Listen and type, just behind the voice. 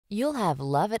You'll have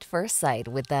love at first sight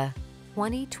with the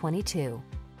 2022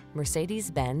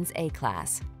 Mercedes-Benz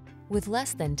A-Class. With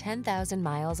less than 10,000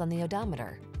 miles on the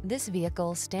odometer, this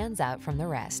vehicle stands out from the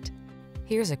rest.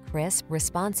 Here's a crisp,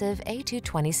 responsive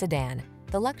A220 sedan,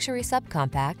 the luxury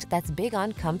subcompact that's big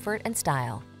on comfort and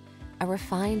style. A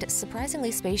refined,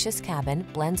 surprisingly spacious cabin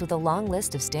blends with a long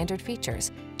list of standard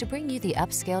features to bring you the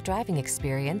upscale driving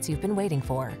experience you've been waiting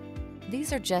for.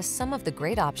 These are just some of the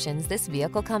great options this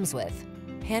vehicle comes with: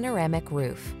 panoramic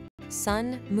roof,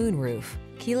 sun, moon roof,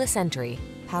 keyless entry,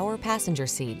 power passenger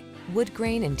seat, wood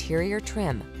grain interior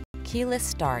trim, keyless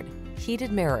start,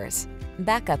 heated mirrors,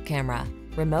 backup camera,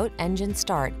 remote engine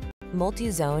start,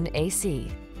 multi-zone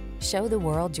AC. Show the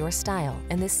world your style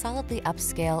in this solidly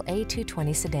upscale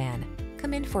A220 sedan.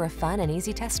 Come in for a fun and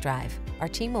easy test drive. Our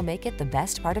team will make it the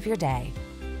best part of your day.